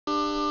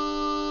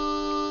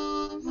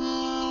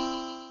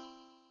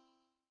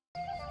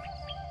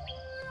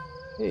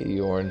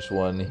Hey, orange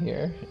one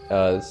here.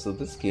 So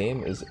this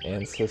game is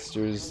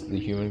Ancestors, the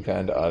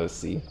Humankind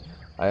Odyssey.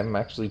 I'm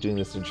actually doing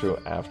this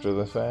intro after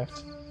the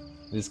fact.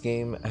 This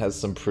game has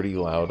some pretty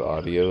loud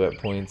audio at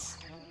points,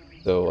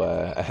 so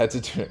I had to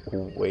turn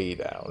it way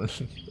down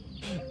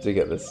to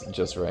get this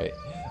just right.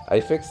 I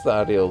fixed the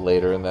audio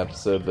later in the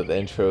episode, but the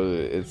intro,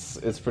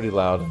 it's pretty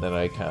loud, and then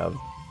I kind of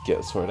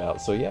get sorted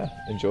out. So yeah,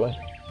 enjoy.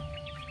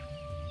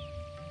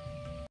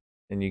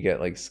 And you get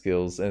like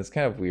skills, and it's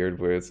kind of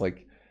weird where it's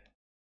like,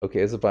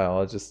 okay, as a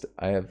biologist,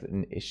 I have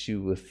an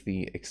issue with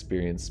the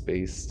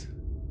experience-based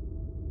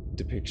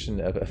depiction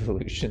of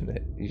evolution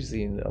that you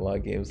see in a lot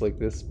of games like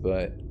this,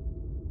 but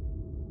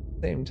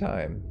same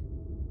time,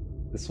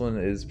 this one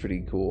is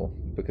pretty cool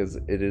because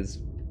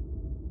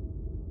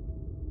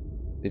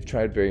they've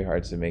tried very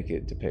hard to make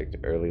it depict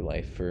early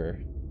life for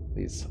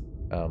these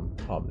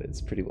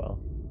hominids pretty well.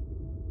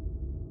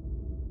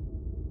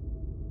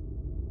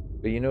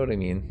 But you know what I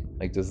mean?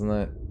 Like, doesn't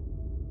that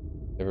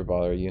ever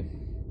bother you?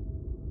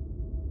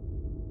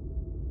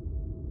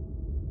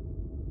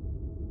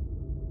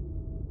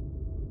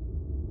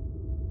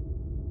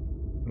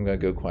 I'm gonna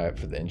go quiet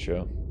for the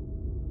intro.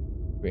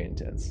 Very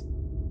intense.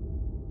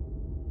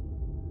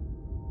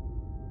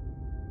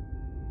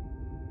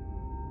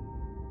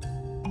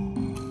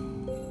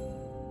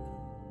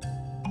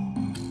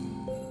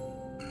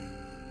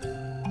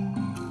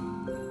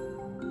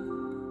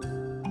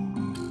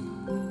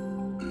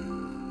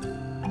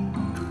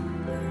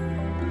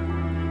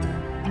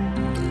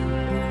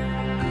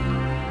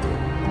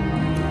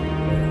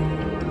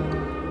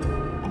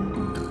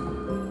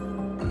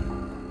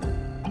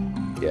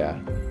 Yeah.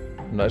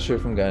 I'm not sure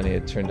if I'm gonna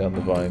need to turn down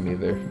the volume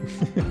either.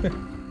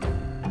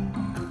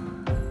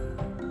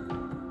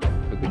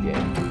 For the game.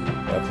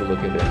 I'll have to look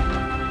at it.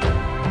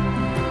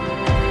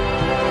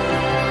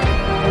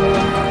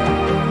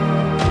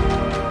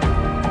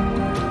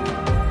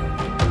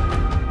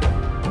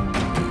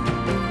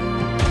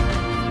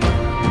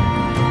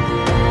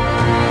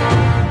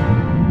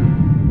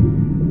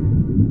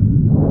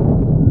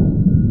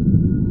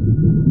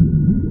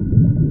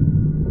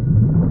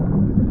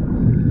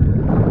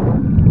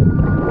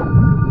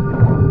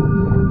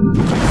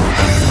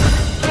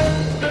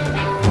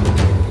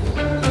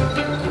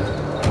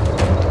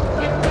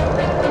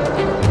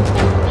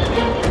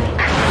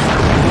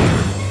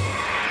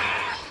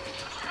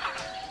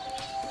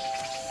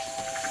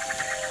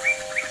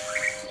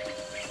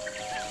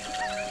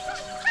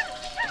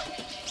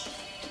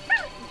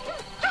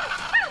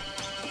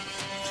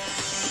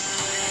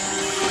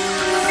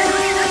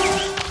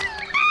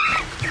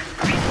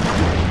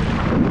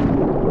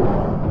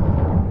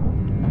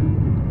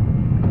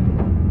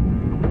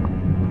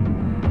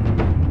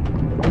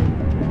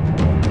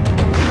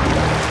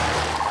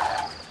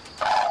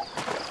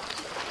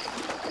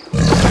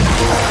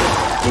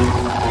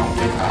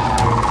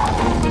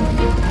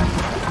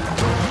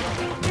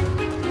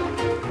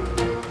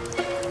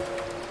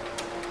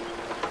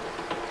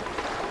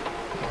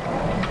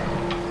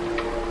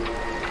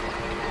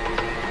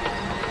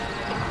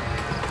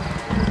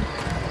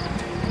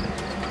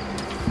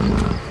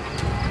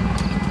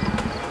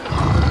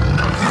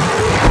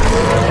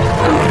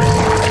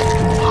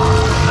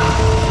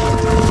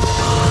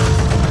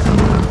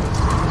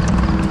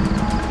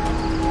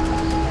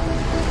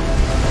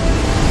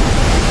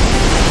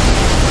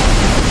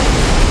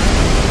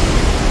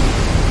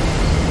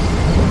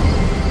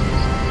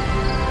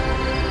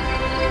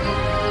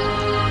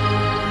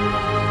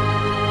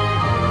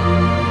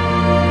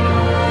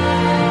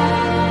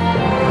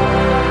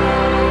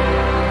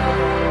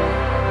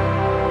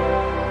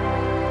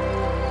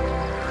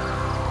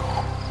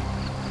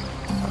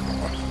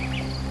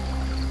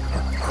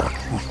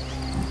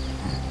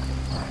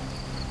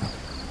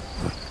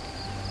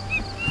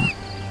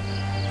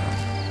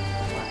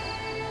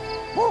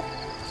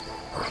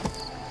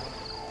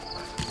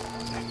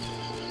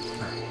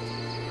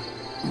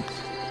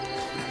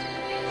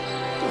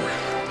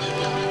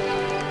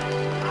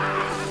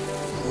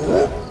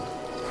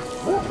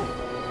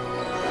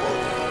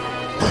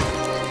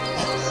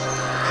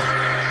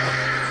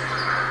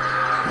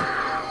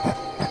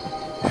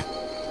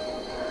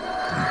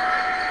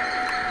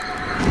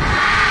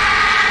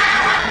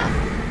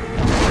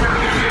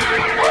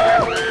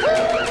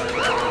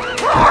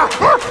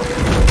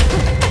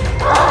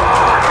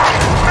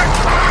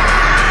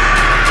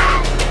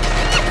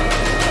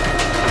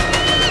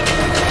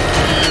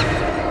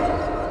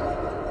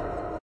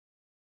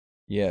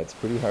 Yeah, it's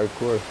pretty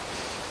hardcore.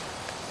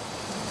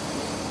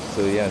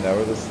 So yeah, now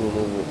we're this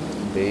little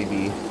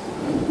baby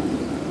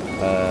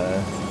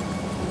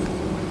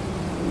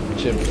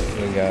chimp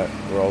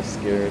we're all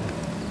scared.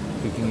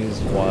 We can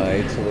use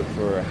Y to look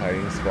for a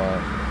hiding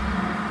spot.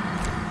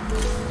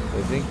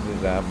 I think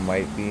that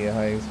might be a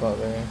hiding spot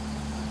there.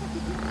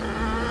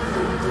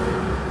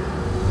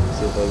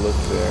 So if I look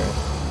there,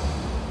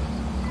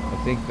 I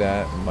think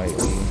that might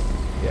be,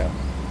 yeah.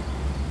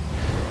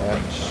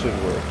 That should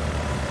work.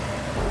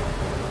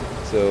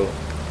 So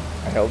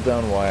I held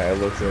down Y, I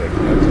looked at it,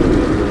 kind of told me a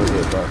little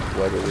bit about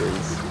what it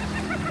is.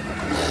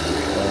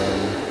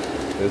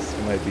 This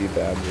might be a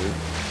bad move.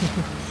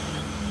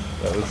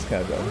 That was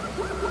kind of dumb.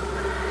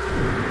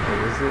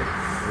 Where is it?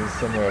 It was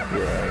somewhere up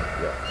here, right?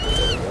 Yeah,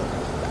 there we go.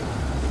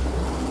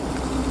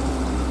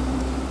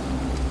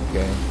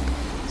 Okay.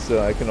 So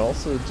I can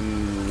also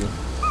do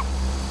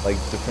like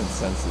different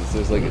senses.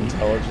 There's like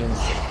intelligence,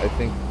 I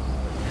think.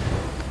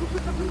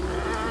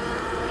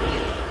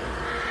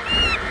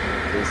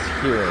 There's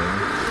hearing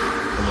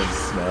and then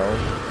smell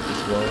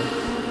as well.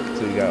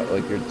 So you got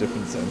like your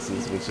different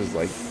senses, which is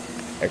like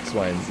X,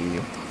 Y, and Z.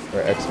 Or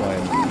X, Y,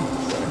 and Z,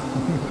 sorry.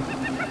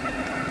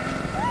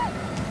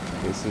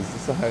 Okay, so is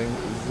this the hiding,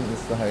 isn't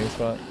this the hiding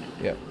spot?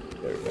 Yep,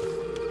 there we go.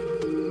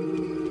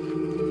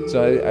 So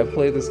I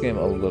played this game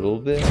a little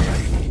bit.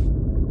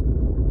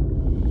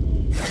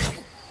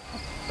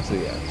 So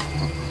yeah.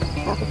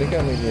 I think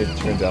I may need to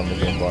turn down the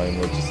game volume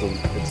or just a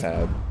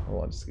tad.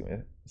 Hold on, just give me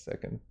a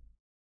second.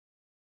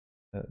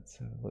 Let's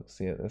have a look,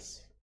 see at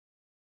this.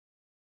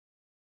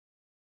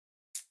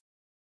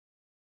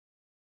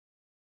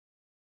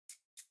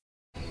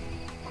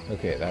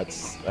 Okay,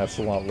 that's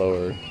a lot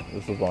lower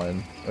with the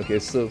volume. Okay,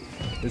 so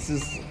this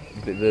is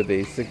the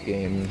basic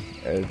game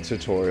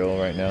tutorial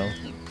right now.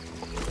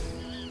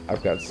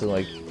 I've got to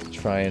like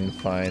try and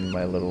find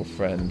my little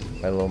friend,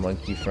 my little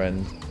monkey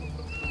friend,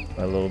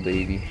 my little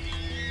baby.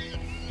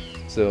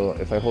 So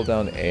if I hold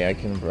down A, I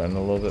can run a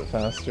little bit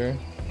faster,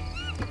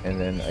 and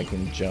then I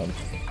can jump,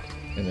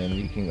 and then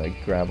you can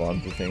like grab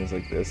onto things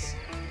like this.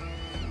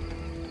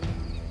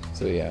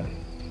 So yeah.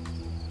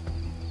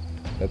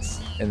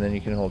 And then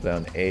you can hold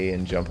down A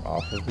and jump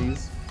off of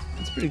these.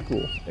 It's pretty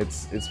cool.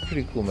 It's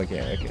pretty cool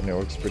mechanic, and it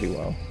works pretty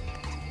well.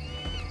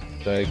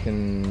 So I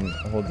can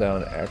hold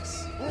down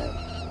X,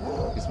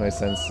 use my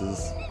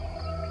senses.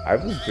 I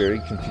was very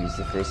confused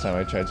the first time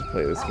I tried to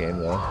play this game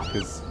though,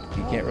 because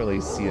you can't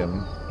really see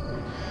them.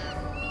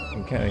 You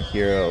can kind of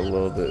hear a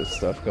little bit of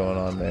stuff going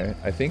on there.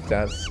 I think is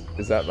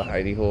that the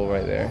hidey hole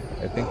right there?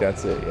 I think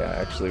that's it, yeah,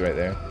 actually right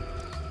there.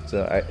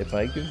 So if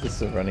I give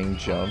this a running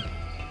jump,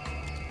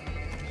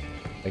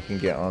 I can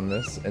get on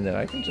this, and then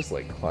I can just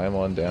like climb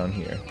on down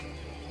here.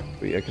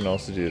 But I can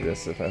also do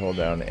this if I hold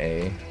down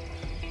A.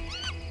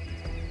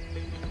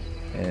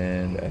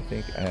 And I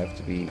think I have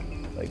to be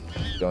like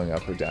going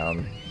up or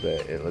down,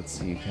 but it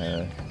lets you kind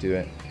of do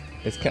it.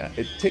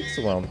 It takes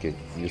a while to get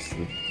used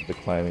to the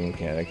climbing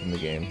mechanic in the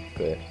game,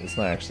 but it's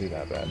not actually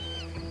that bad.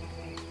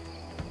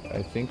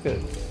 I think that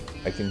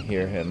I can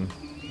hear him.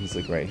 He's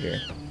like right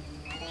here.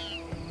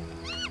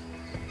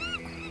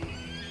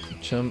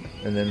 Jump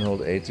and then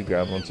hold A to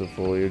grab onto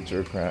foliage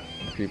or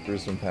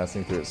creepers when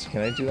passing through it. So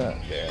can I do that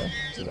there?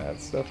 To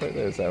that stuff right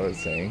there? Is that what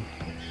it's saying?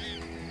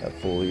 That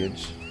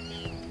foliage.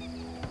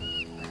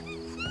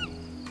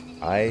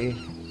 I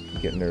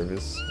get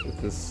nervous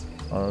with this,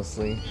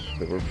 honestly,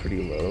 but we're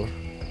pretty low.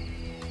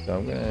 So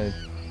I'm gonna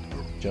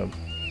jump.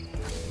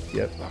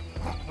 Yep.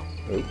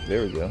 Oh,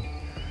 there we go.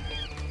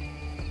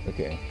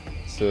 Okay,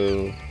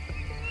 so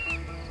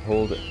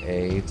hold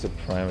A to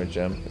prime a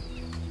jump.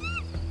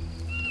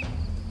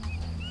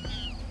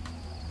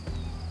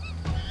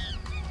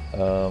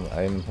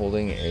 I'm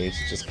holding A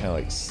to just kind of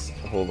like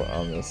hold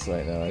on this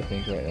right now, I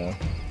think right now.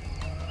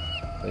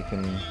 I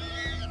can...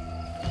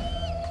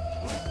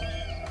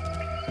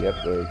 Yep,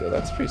 there we go.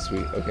 That's pretty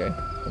sweet. Okay,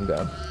 I'm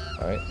down.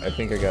 Alright, I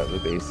think I got the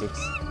basics.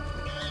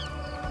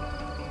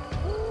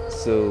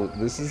 So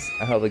this is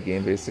how the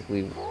game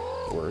basically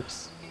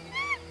works.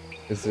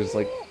 Is there's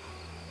like...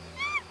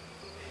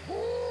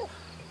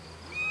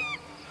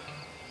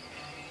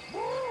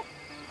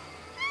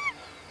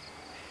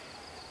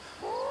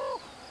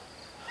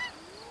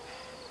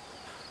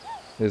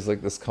 There's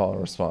like this call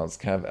and response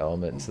kind of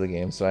element to the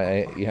game, so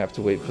you have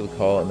to wait for the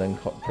call and then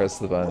press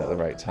the button at the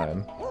right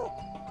time.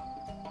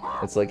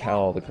 It's like how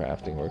all the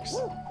crafting works.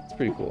 It's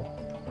pretty cool.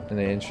 And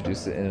they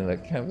introduce it in a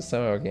kind of a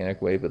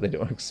semi-organic way, but they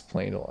don't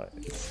explain a lot.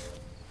 It's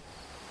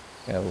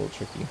kind of a little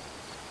tricky.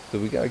 So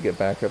we gotta get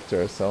back up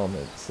to our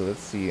settlement. So let's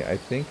see, I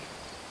think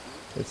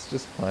let's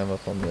just climb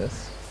up on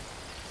this.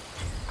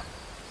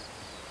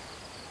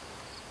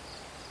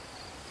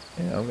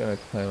 And I'm gonna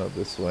climb up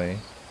this way.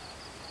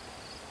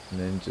 And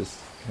then just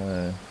kind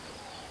of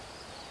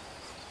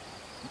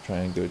try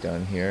and go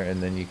down here,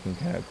 and then you can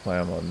kind of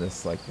climb on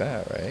this like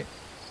that, right?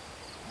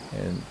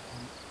 And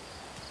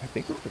I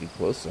think we're pretty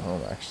close to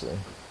home, actually.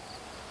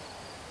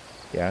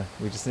 Yeah,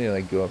 we just need to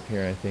like go up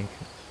here. I think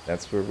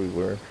that's where we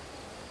were.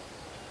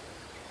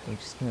 I'm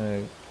just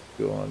gonna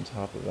go on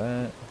top of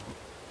that,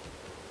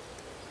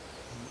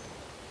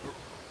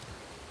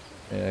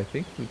 and I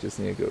think we just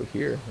need to go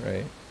here,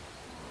 right?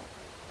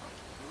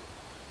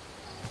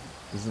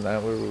 Isn't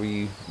that where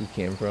we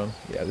came from?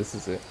 Yeah, this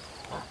is it.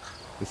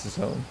 This is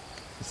home.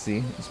 You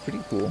see, it's pretty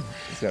cool.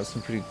 It's got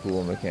some pretty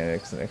cool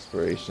mechanics and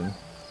exploration.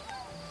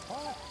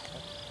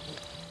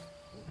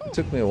 It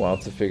took me a while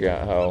to figure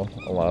out how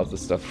a lot of the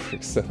stuff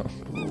works, so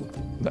I'm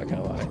not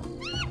gonna lie.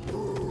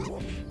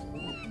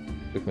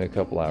 It took me a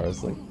couple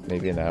hours, like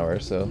maybe an hour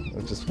or so,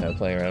 of just kind of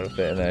playing around with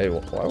it, and I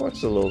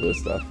watched a little bit of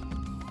stuff.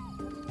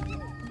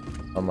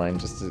 online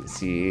just to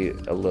see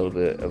a little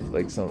bit of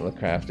like some of the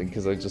crafting,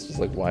 because I just was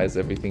like, why is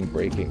everything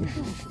breaking?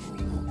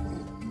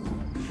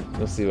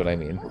 You'll see what I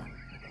mean.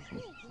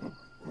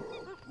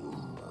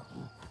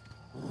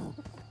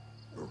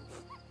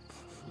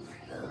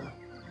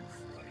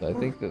 I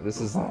think that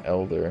this is an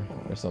elder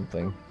or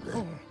something.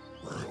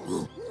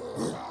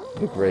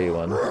 The gray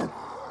one.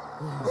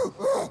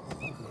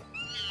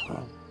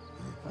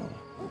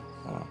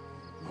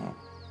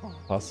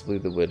 Possibly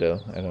the widow,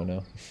 I don't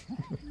know.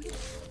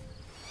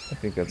 I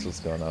think that's what's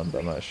going on, but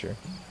I'm not sure.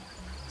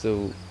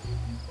 So,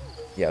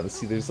 yeah, let's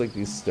see, there's like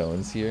these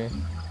stones here.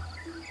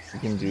 So you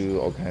can do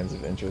all kinds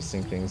of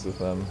interesting things with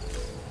them.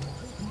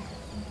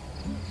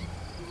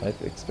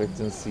 Life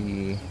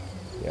expectancy.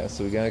 Yeah,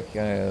 so we gotta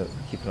kind of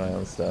keep an eye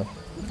on stuff.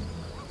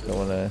 Don't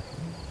wanna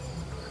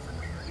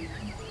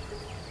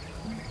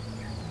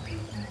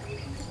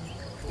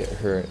get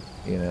hurt,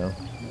 you know.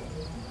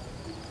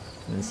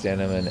 And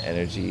stamina and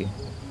energy.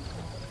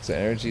 So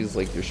energy is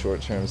like your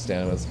short-term,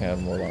 stamina is kind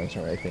of more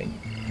long-term, I think.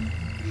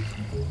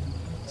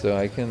 So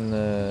I can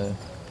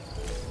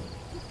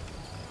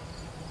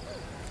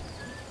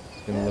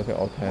look at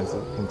all kinds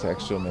of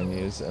contextual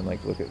menus and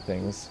like look at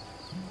things.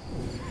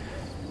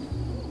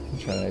 I'm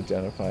trying to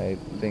identify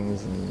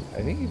things, and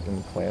I think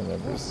even clan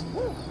members.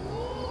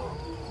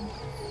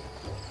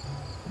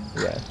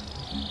 Yeah.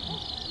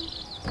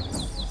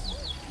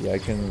 Yeah, I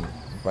can,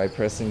 by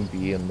pressing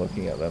B and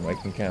looking at them, I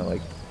can kind of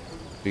like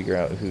figure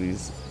out who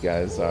these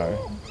guys are.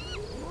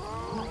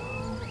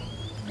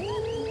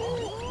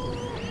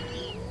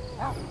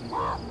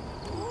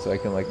 So I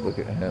can like look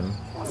at him,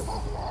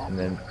 and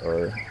then,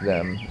 or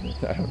them,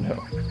 I don't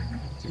know,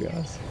 to be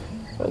honest.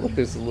 Oh look,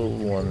 there's a little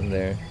one in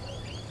there.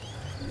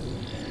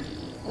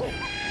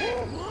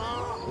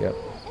 Yep.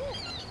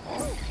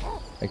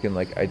 I can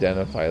like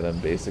identify them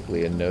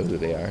basically and know who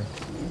they are.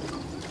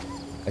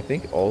 I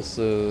think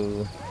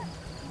also,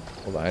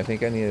 hold on, I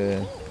think I need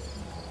to,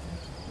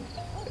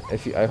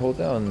 I hold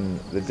down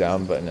the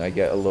down button, I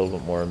get a little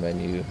bit more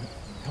menu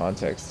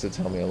context to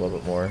tell me a little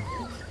bit more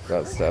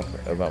about stuff,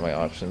 about my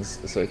options,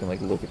 so I can like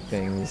look at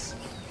things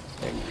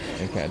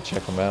and kind of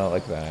check them out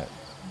like that.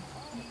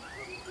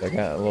 I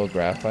got a little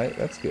graphite,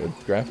 that's good.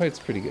 Graphite's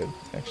pretty good,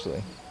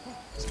 actually.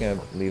 Just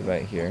gonna leave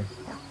that here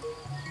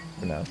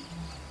for now.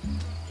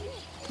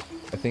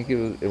 I think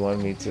it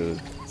wanted me to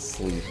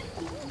sleep.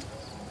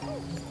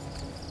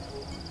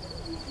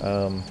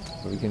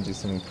 But we can do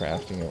some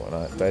crafting or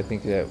whatnot. But I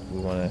think that we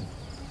want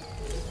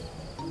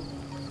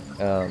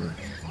to.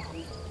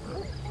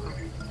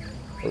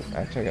 Oh,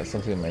 actually, I got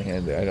something in my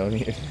hand there. I don't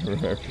even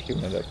remember picking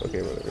that up.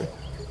 Okay, whatever.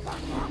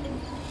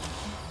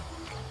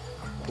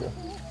 Cool.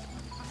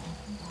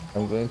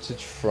 I'm going to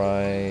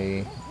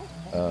try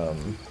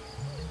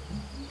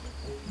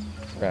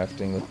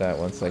crafting with that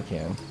once I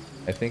can.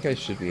 I think I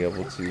should be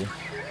able to.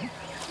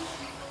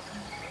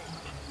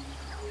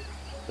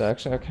 So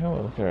actually, I kind of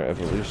want to look at our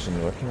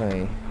evolution. What can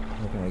I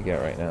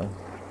get right now?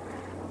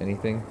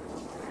 Anything?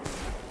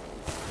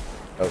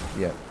 Oh,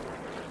 yeah.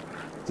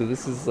 So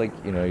this is like,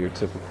 you know, your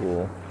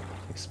typical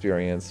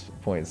experience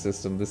point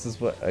system. This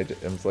is what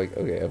I'm like,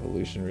 okay,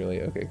 evolution,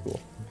 really? Okay, cool.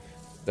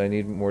 So I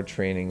need more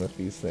training with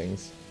these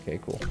things. Okay,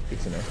 cool.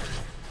 Good to know.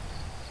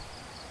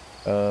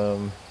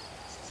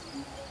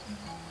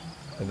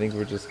 I think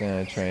we're just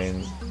gonna try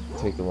and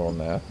take a little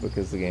nap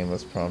because the game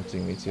was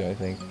prompting me to, I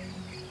think.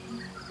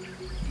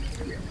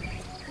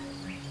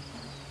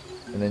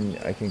 And then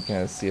I can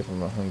kind of see if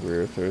I'm hungry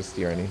or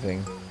thirsty or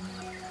anything.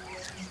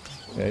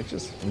 Can I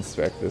just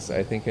inspect this?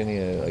 I think I need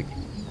to like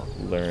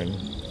learn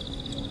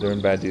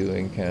by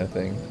doing kind of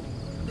thing.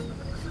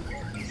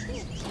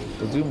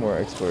 We'll do more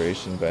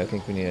exploration, but I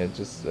think we need to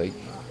just like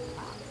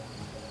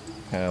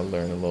kind of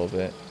learn a little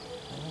bit,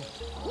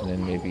 and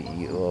then maybe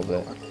eat a little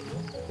bit.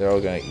 They're all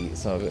gonna eat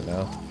some of it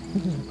now.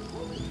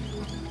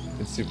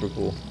 It's super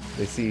cool.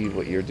 They see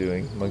what you're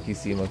doing. Monkey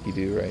see, monkey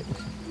do, right?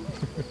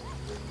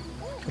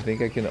 I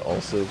think I can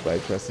also, by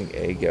pressing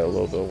A, get a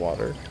little bit of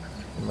water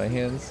in my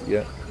hands.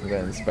 Yep, I'm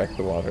gonna inspect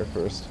the water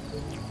first.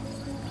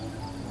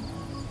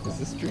 Is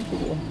this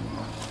drinkable?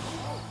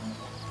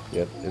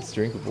 Yep, it's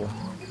drinkable.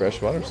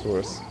 Freshwater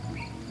source.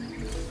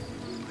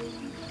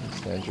 I'm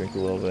just gonna drink a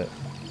little bit.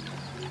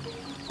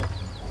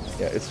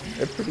 Yeah, it's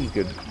a pretty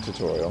good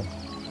tutorial.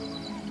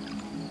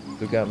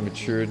 We've got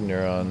matured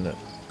neuron.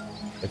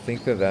 I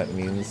think that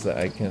means that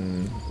I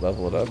can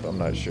level it up. I'm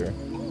not sure.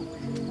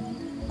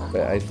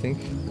 But I think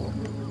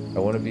I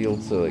want to be able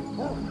to like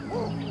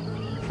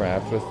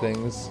craft with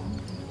things.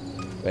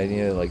 But I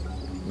need to like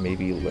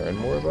maybe learn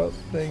more about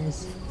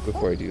things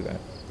before I do that.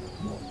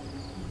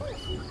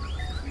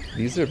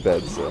 These are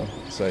beds though,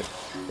 so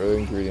are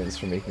ingredients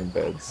for making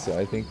beds. So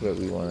I think that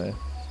we want to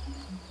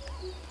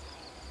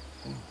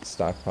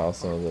stockpile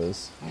some of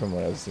those from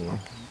what I've seen.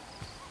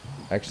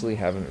 I actually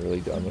haven't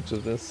really done much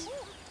of this,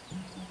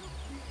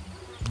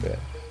 but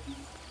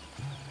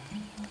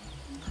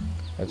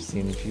I've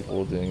seen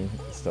people doing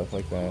stuff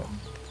like that.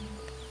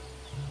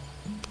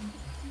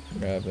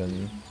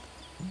 Grabbing.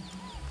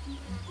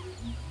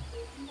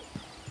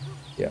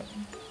 Yeah.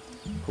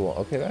 Cool.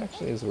 Okay, that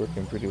actually is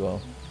working pretty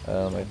well.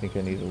 I think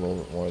I need a little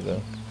bit more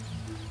though.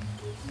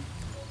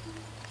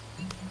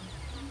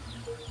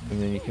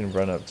 And then you can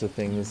run up to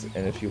things,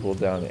 and if you hold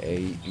down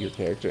A, your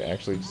character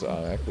actually just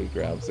automatically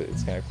grabs it.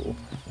 It's kind of cool.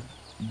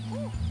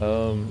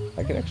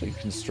 I can actually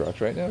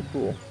construct right now?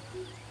 Cool.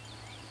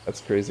 That's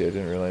crazy, I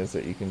didn't realize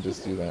that you can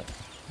just do that.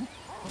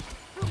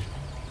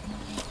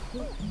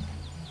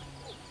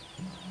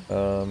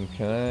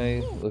 Can I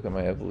look at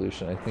my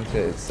evolution? I think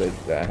that it said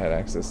that I had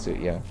access to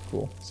it. Yeah,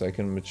 cool. So I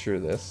can mature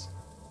this.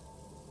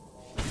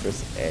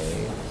 Press A.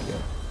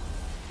 Yeah.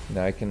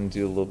 Now I can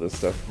do a little bit of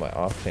stuff with my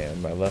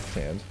offhand, my left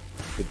hand.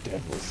 The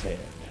devil's hand.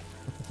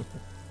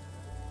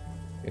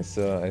 Okay,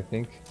 so I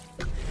think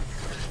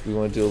we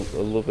want to do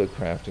a little bit of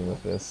crafting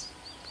with this,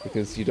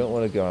 because you don't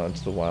want to go out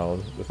into the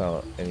wild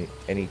without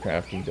any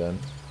crafting done.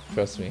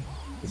 Trust me,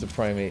 as a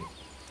primate,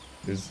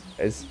 there's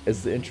as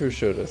the intro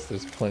showed us,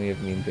 there's plenty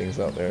of mean things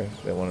out there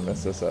that want to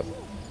mess us up.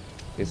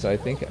 Okay, so I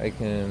think I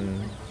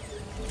can.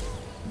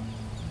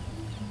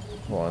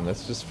 Hold on,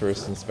 let's just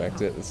first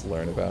inspect it. Let's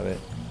learn about it.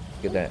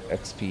 Get that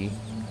XP.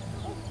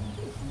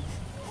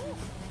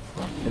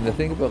 And the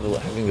thing about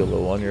having the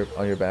low on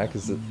your back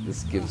is that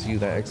this gives you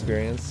that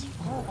experience,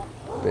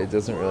 but it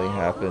doesn't really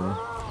happen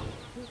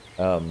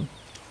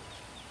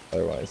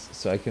otherwise.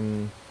 So I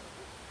can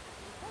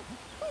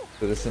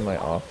put this in my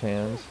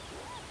offhand,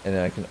 and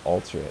then I can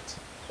alter it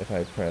if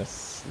I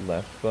press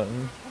left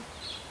button.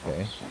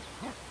 Okay,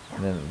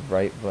 and then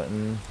right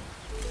button.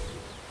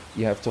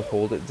 You have to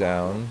hold it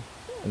down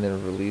and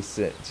then release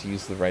it to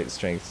use the right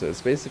strength. So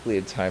it's basically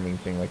a timing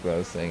thing, like what I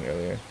was saying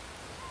earlier.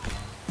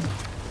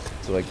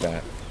 So like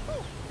that.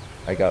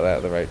 I got that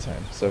at the right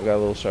time. So I've got a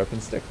little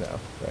sharpened stick now,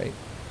 right?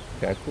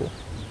 Okay, cool.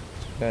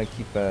 Gotta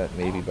keep that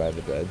maybe by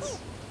the beds.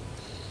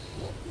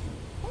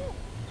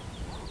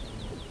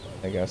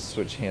 I gotta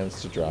switch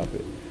hands to drop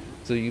it.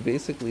 So you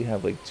basically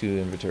have like 2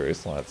 inventory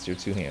slots, your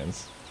 2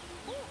 hands.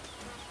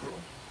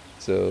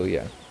 So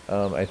yeah.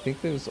 I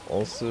think there's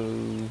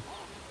some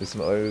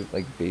other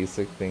like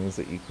basic things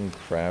that you can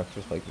craft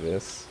with like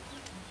this,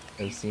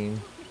 I've seen.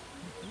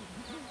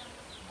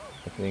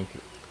 I think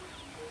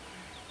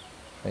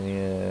I need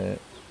to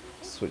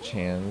switch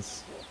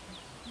hands.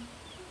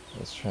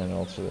 Let's try and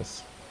alter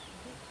this.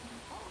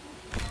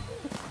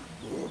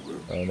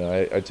 Oh no,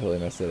 I totally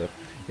messed it up.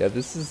 Yeah,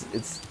 the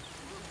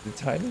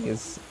timing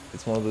is,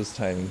 it's one of those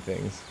timing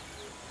things.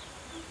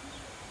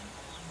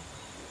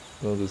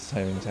 One of those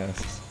timing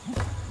tasks.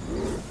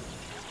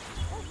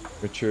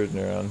 Matured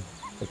neuron.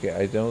 Okay,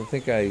 I don't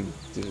think I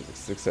did it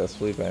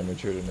successfully, but I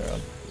matured a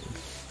neuron.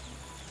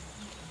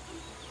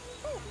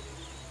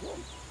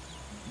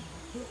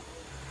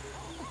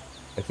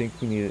 I think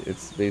we need,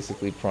 it's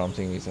basically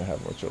prompting me to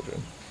have more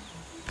children.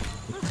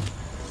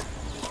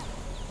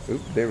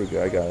 Oop, there we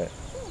go, I got it.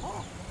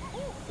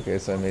 Okay,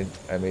 so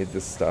I made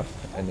this stuff,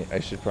 and I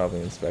should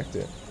probably inspect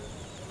it.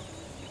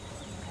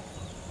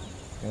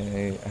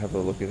 Okay, have a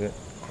look at it.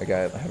 I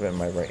have it in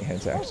my right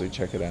hand to actually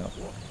check it out.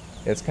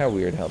 Yeah, it's kind of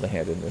weird how the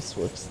handedness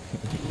works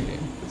in the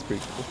game. It's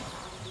pretty cool.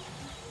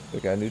 I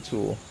got a new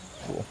tool.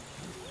 Cool.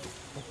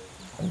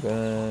 I'm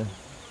gonna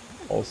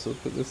also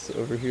put this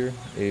over here,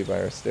 maybe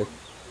by our stick.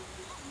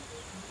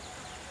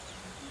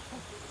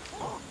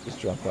 Just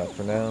drop that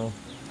for now.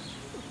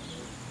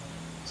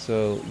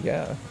 So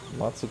yeah,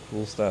 lots of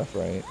cool stuff,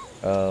 right?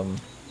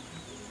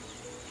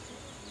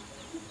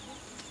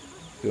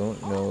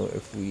 Don't know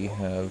if we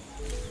have.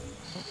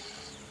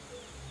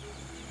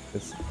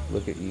 Let's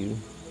look at you.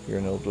 You're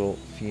an adult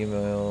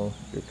female.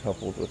 You're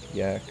coupled with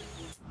Yak.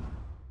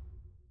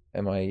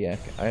 Am I Yak?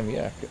 I'm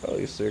Yak. Oh,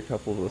 you're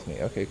coupled with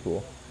me. Okay,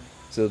 cool.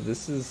 So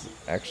this is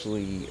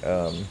actually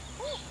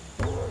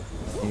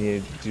you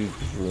need to do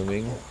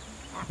grooming.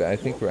 But I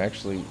think we're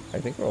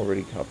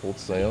already coupled,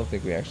 so I don't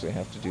think we actually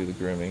have to do the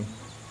grooming.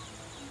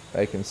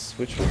 I can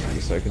switch with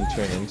you, so I can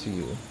turn into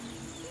you.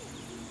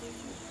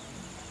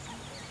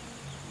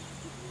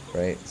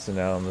 Right, so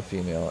now I'm the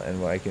female,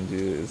 and what I can do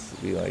is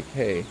be like,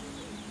 hey,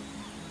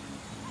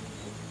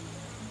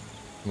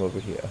 come over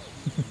here.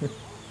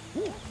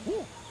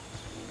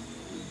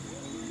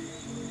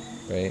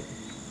 Right?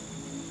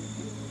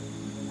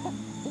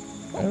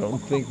 I don't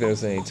think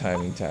there's any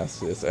timing task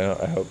to this.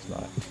 I hope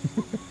not.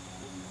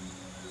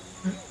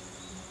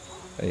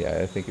 Yeah,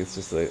 I think it's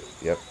just like,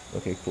 yep,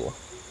 okay, cool.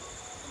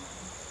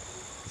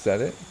 Is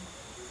that it?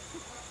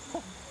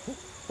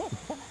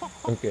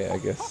 Okay, I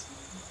guess.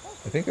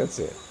 I think that's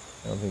it.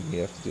 I don't think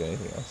you have to do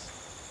anything else.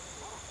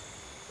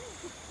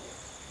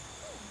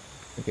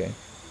 Okay.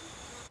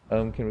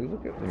 Can we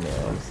look at the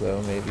neurons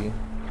though, maybe?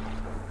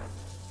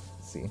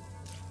 Let's see.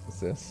 What's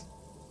this?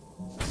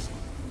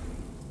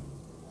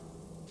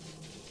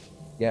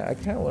 Yeah, I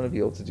kind of want to be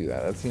able to do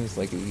that. That seems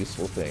like a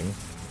useful thing.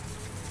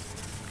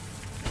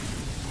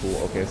 Cool,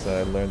 okay, so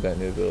I learned that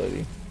new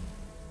ability.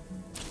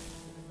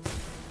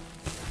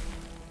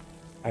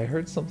 I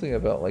heard something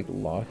about like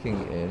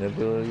locking in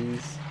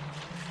abilities.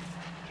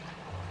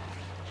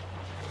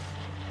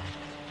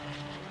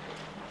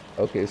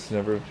 Okay, so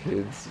number of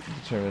kids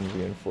determine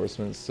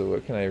reinforcements, so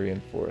what can I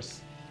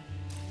reinforce?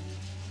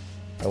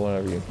 I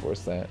want to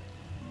reinforce that.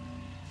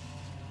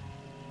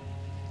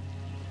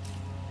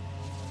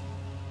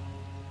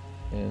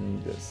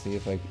 And let's see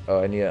if I...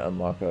 Oh, I need to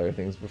unlock other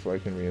things before I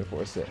can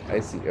reinforce it. I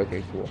see.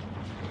 Okay, cool.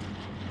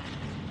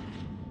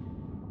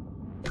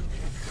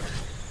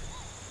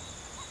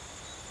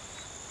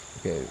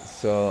 Okay,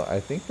 so I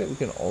think that we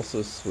can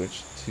also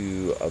switch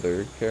to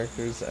other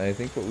characters, and I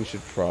think what we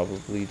should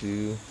probably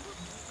do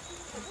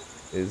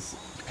is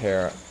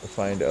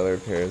find other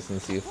pairs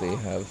and see if they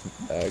have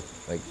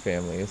like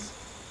families.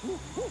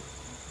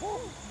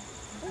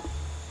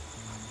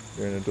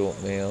 You're an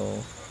adult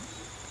male,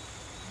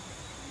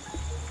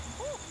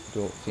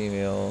 adult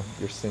female,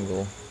 you're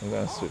single. I'm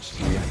gonna switch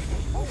to you.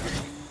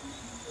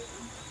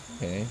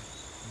 Okay.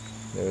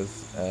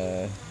 There's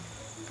I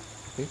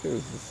think there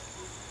was this.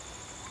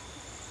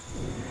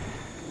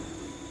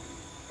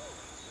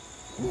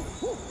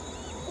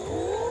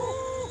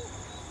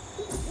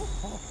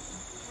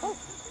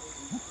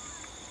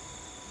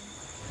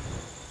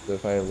 So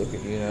if I look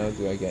at you now,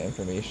 do I get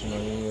information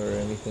on you or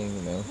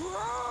anything? No.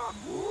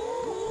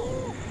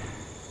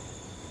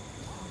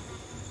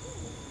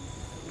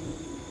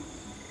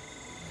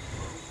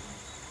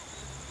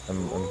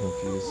 I'm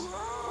confused.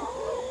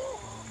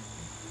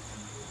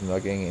 I'm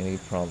not getting any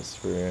prompts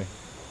for them.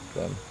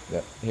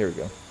 Yep, here we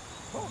go.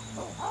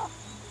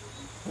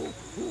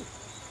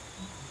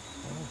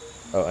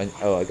 Oh,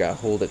 I gotta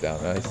hold it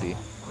down. I see.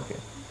 Okay.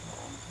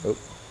 Oh,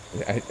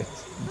 I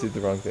did the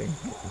wrong thing.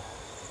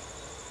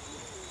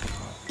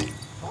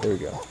 There we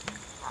go.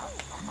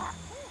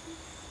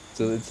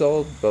 So it's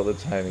all about the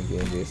timing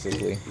game,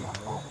 basically.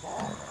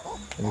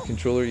 And the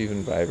controller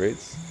even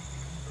vibrates.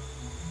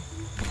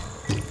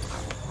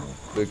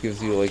 So it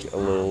gives you like a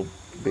little,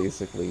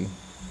 basically,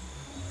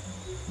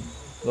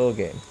 little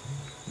game.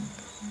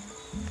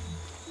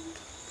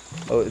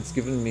 Oh, it's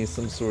given me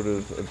some sort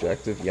of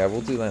objective. Yeah,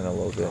 we'll do that in a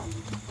little bit.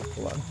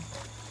 Hold on.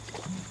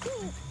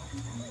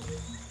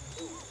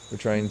 We're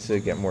trying to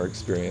get more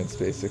experience,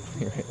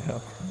 basically, right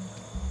now.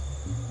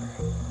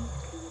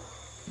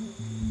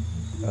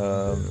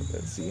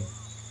 Let's see.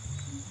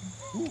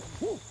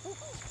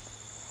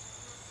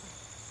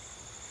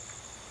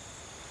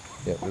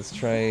 Yeah, let's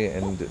try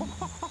and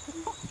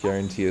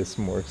guarantee us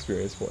more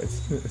experience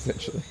points,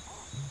 essentially.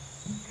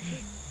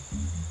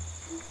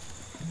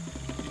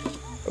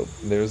 Oh,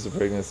 there's a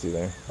pregnancy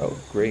there. Oh,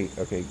 great.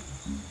 Okay,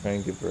 try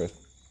and give birth.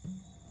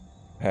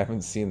 I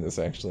haven't seen this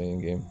actually in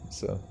game,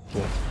 so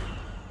cool.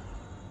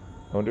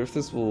 I wonder if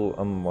this will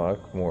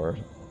unlock more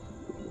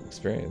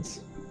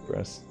experience for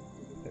us,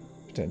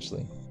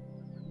 potentially.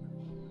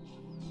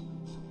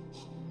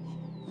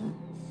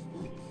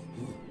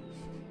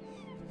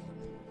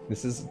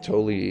 This is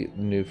totally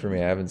new for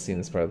me. I haven't seen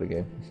this part of the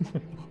game.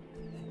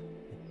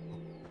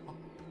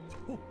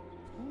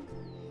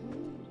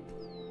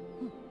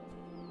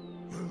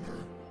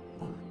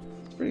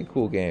 It's a pretty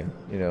cool game,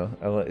 you know.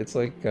 It's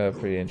like a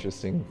pretty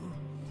interesting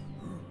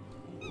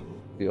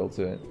feel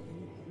to it.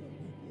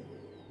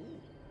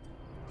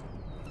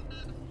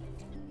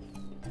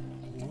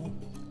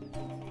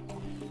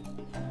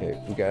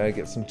 Okay, we gotta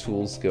get some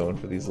tools going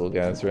for these little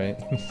guys,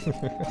 right?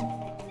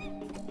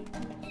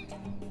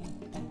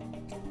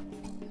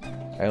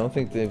 I don't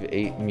think they've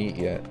ate meat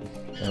yet.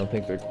 I don't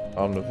think they're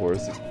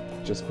omnivores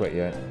just quite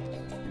yet.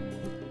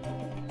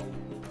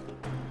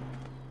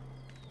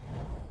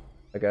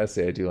 I gotta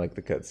say, I do like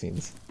the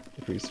cutscenes.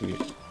 They're pretty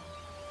sweet.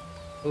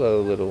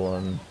 Hello, little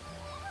one.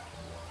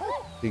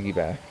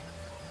 Piggyback.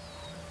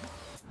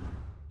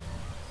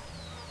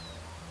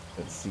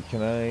 Let's see,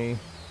 can I...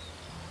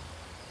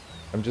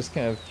 I'm just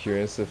kind of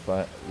curious if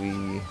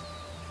we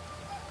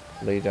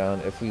lay down,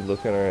 if we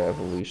look at our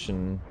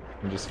evolution,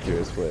 I'm just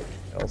curious what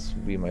else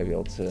we might be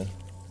able to...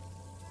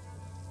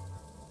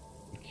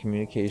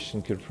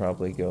 Communication could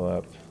probably go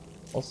up.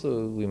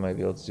 Also, we might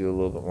be able to do a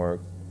little bit more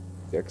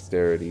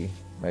dexterity.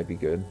 Might be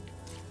good.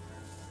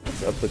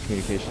 Let's up the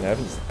communication. I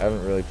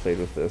haven't really played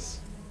with this.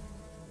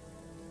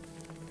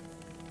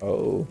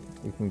 Oh,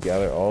 we can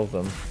gather all of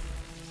them.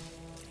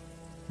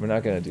 We're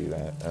not gonna do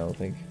that, I don't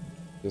think.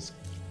 Just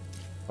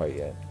quite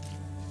yet.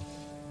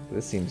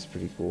 This seems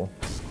pretty cool.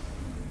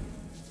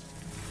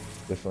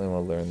 Definitely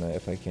want to learn that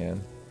if I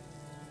can.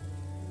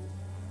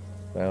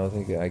 But I don't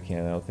think I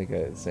can. I don't think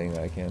it's saying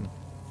that I can.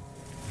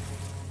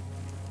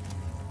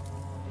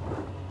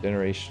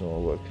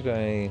 Generational. What could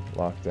I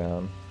lock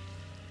down?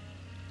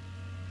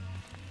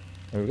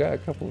 And we've got a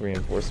couple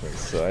reinforcements,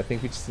 so I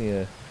think we just need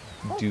to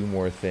do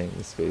more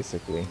things,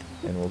 basically,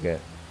 and we'll get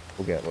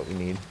what we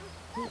need.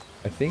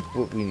 I think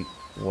what we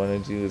want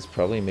to do is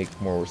probably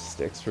make more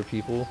sticks for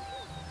people.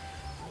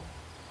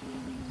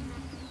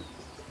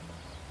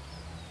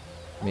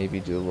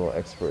 Maybe do a little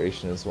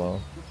exploration as well.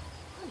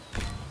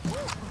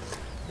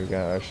 We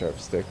got our sharp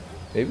stick.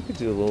 Maybe we could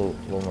do a little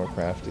more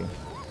crafting.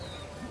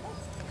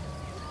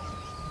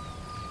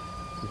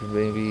 We could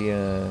maybe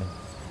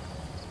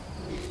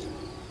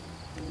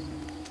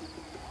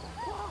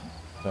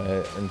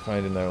and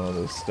find another one of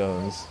those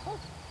stones.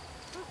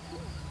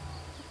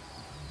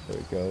 There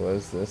we go. What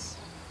is this?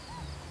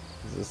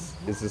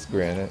 Is this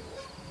granite?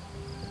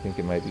 I think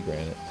it might be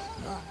granite.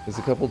 There's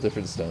a couple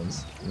different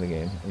stones in the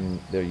game, and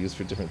they're used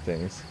for different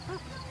things.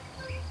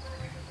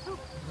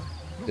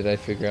 Did I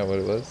figure out what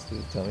it was? Did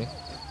it tell me?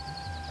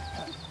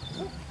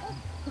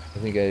 I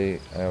think I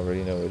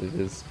already know what it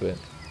is, but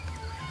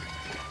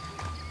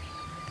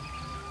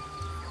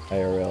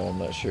IRL, I'm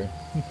not sure.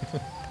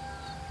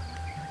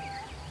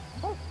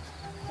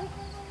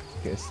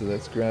 Okay, so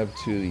let's grab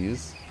 2 of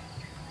these.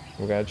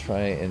 We're gonna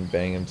try and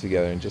bang them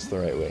together in just the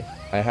right way.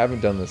 I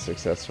haven't done this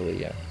successfully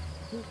yet.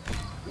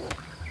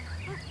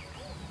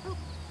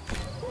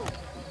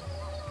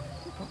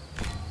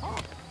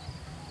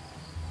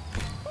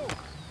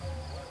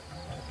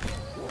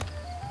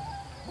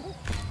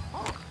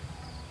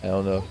 I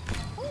don't know.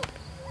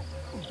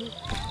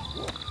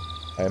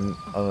 I'm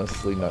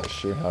honestly not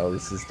sure how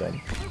this is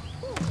done.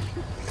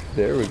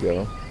 There we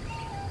go.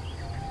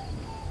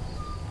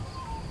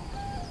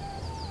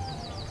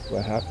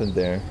 What happened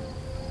there?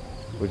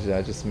 What did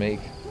I just make?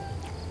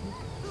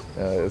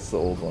 It's the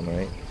old one,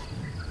 right?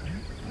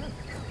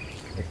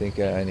 I think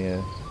I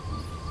need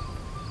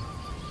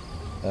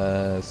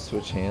to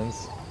switch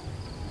hands.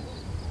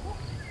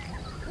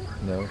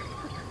 No.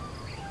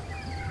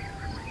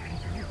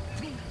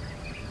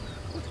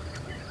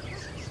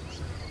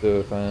 So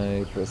if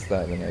I press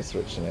that and then I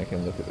switch and I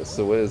can look at this.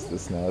 So what is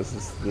this now? Is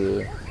this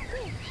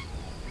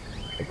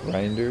a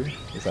grinder?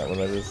 Is that what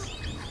that is?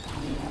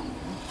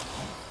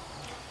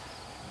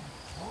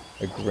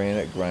 A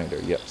granite grinder.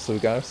 Yep, so we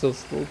got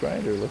ourselves a little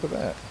grinder. Look at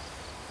that.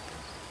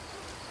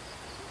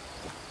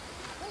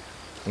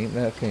 Ain't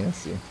that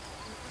fancy?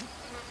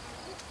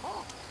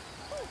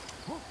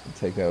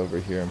 Take that over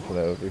here and put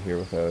that over here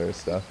with other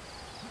stuff.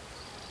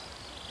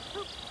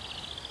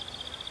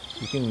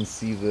 You can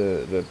see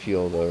the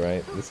appeal though,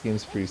 right? This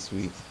game's pretty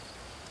sweet.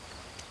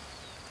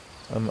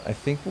 I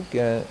think we'll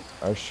get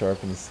our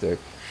sharpened stick.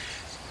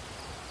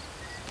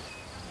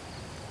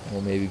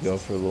 We'll maybe go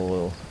for a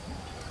little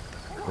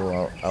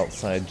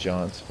outside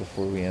jaunt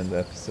before we end the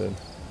episode.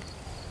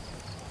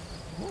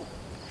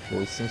 There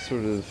was some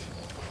sort of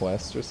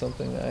quest or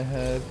something that I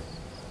had.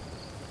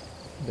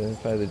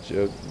 Identify the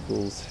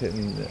juggles hidden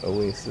in the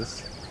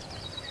oasis.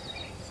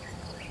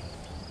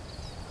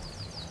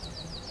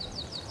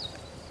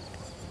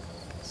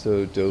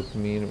 So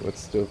dopamine,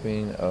 what's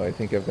dopamine? Oh, I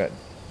think I've got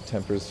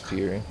tempers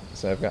fear.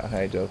 So I've got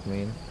high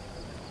dopamine.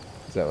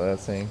 Is that what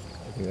that's saying?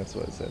 I think that's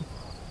what it said.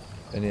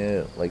 I need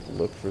to like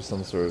look for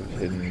some sort of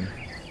hidden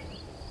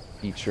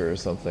feature or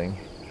something.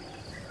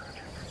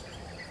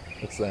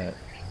 What's that?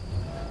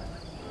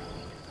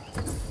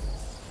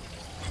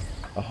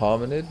 A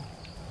hominid?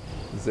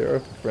 Is there a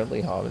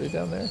friendly hominid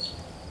down there?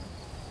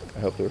 I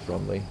hope they're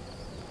friendly.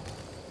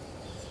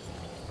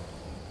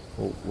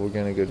 Well, we're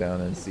gonna go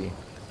down and see.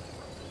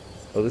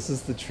 Oh, this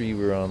is the tree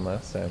we were on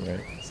last time,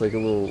 right? It's like a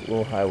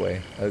little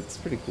highway. It's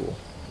pretty cool.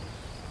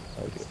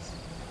 I like it.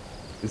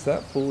 Is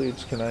that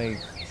foliage? Can I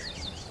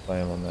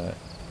climb on that?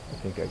 I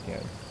think I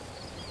can.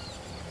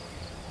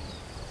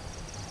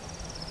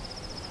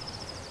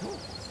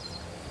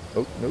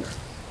 Oh, nope.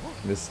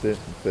 Missed it,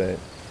 but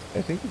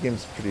I think the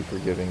game's pretty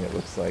forgiving, it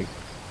looks like.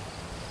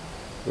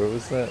 Where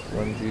was that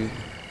one dude?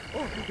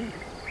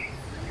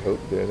 Oh,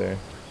 there.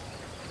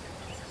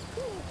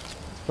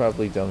 It's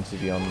probably dumb to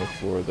be on the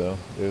floor, though.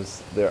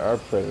 There are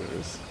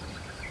predators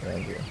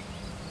around here.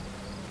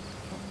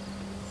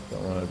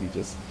 Don't want to be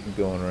just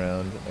going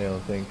around, I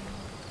don't think.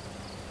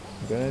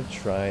 I'm gonna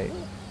try...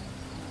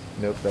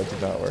 Nope, that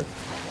did not work.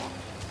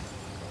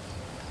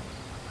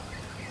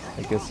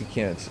 I guess you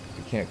can't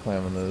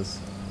climb on those.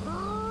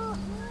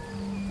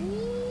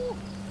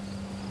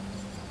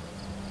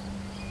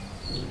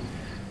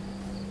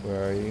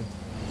 Where are you?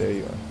 There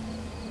you are.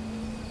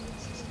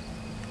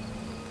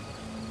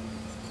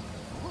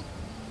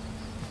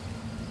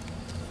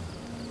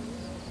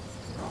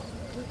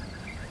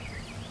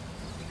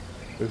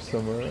 There's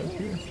somewhere around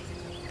here.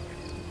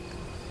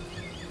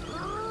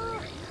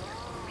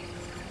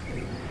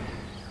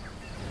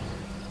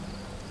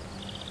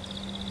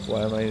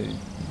 Why am I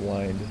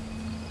blind?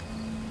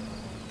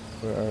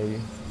 Where are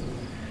you?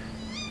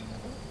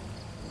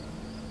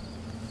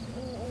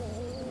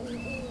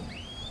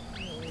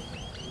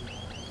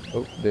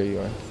 Oh, there you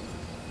are.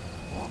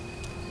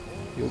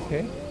 You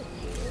okay?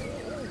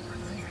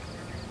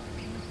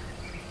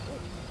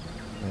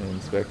 Can I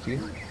inspect you?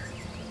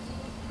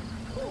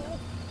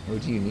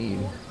 What do you need?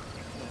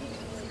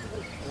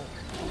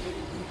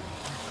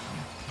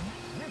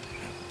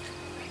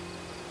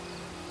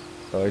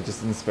 Oh, I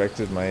just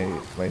inspected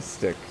my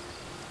stick.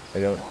 I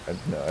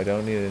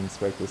don't need to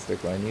inspect the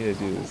stick. What I need to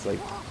do is like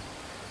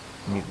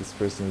meet this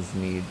person's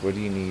need. What do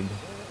you need?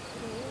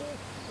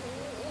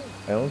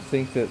 I don't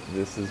think that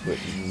this is what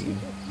you need.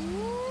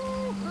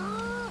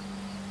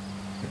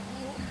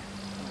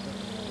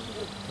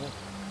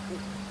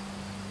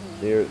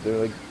 They're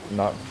like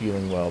not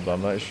feeling well, but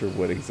I'm not sure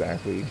what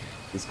exactly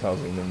is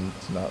causing them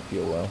to not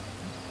feel well.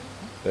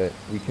 But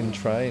we can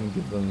try and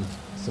give them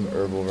some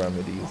herbal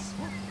remedies.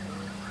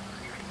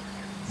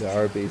 There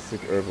are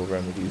basic herbal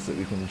remedies that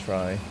we can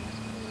try.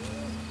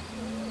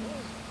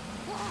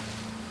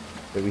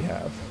 That we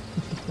have.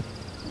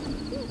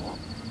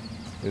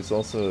 There's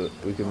also,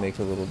 we could make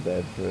a little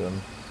bed for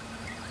them.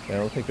 I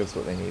don't think that's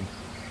what they need.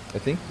 I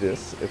think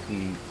this, if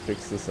we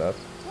fix this up,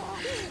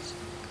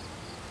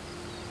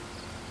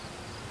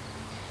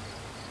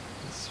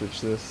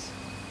 switch this,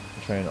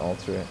 and try and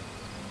alter it.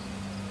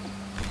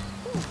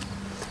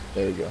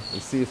 There we go.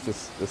 Let's see if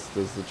this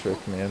does the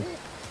trick, man.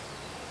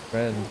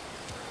 Friend.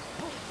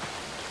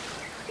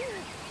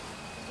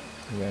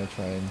 I'm gonna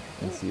try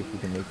and see if we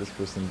can make this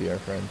person be our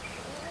friend.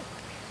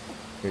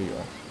 Here you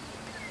are.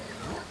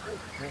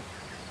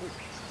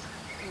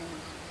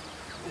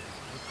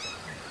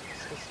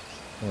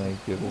 Can I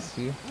give this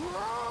to you?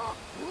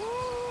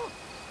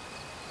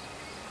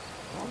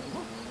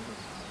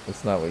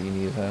 That's not what you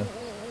need, huh?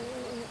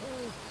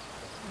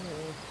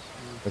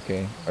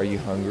 Okay, are you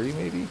hungry,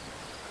 maybe?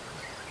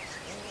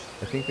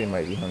 I think they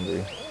might be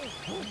hungry.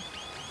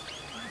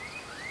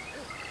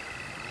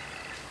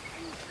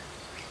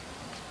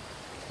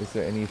 Is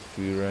there any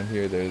food around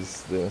here?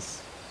 There's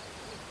this.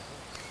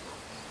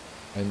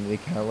 And they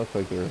kind of look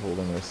like they're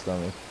holding their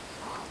stomach.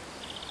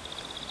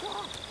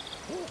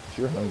 If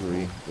you're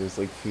hungry, there's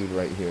like food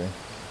right here.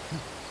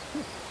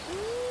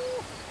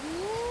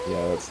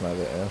 Yeah, that's not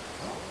it. I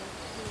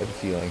had a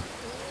feeling.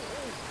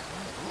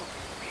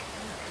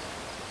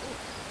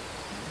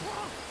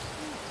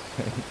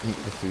 Eat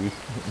the food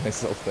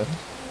myself then.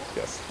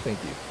 Yes, thank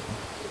you.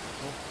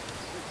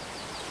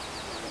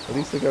 At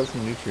least I got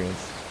some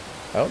nutrients.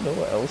 I don't know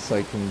what else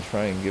I can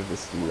try and give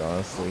this dude,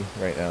 honestly,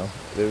 right now.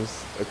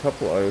 There's a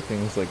couple other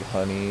things like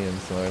honey and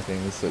some other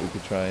things that we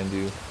could try and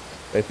do.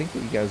 I think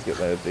that you guys get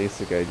the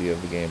basic idea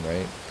of the game,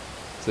 right?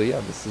 So yeah,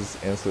 this is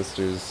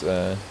Ancestor's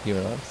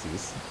Human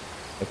Odysseys,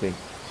 I think,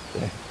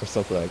 or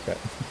something like that.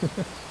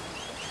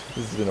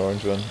 This has been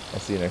Orange One. I'll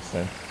see you next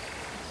time.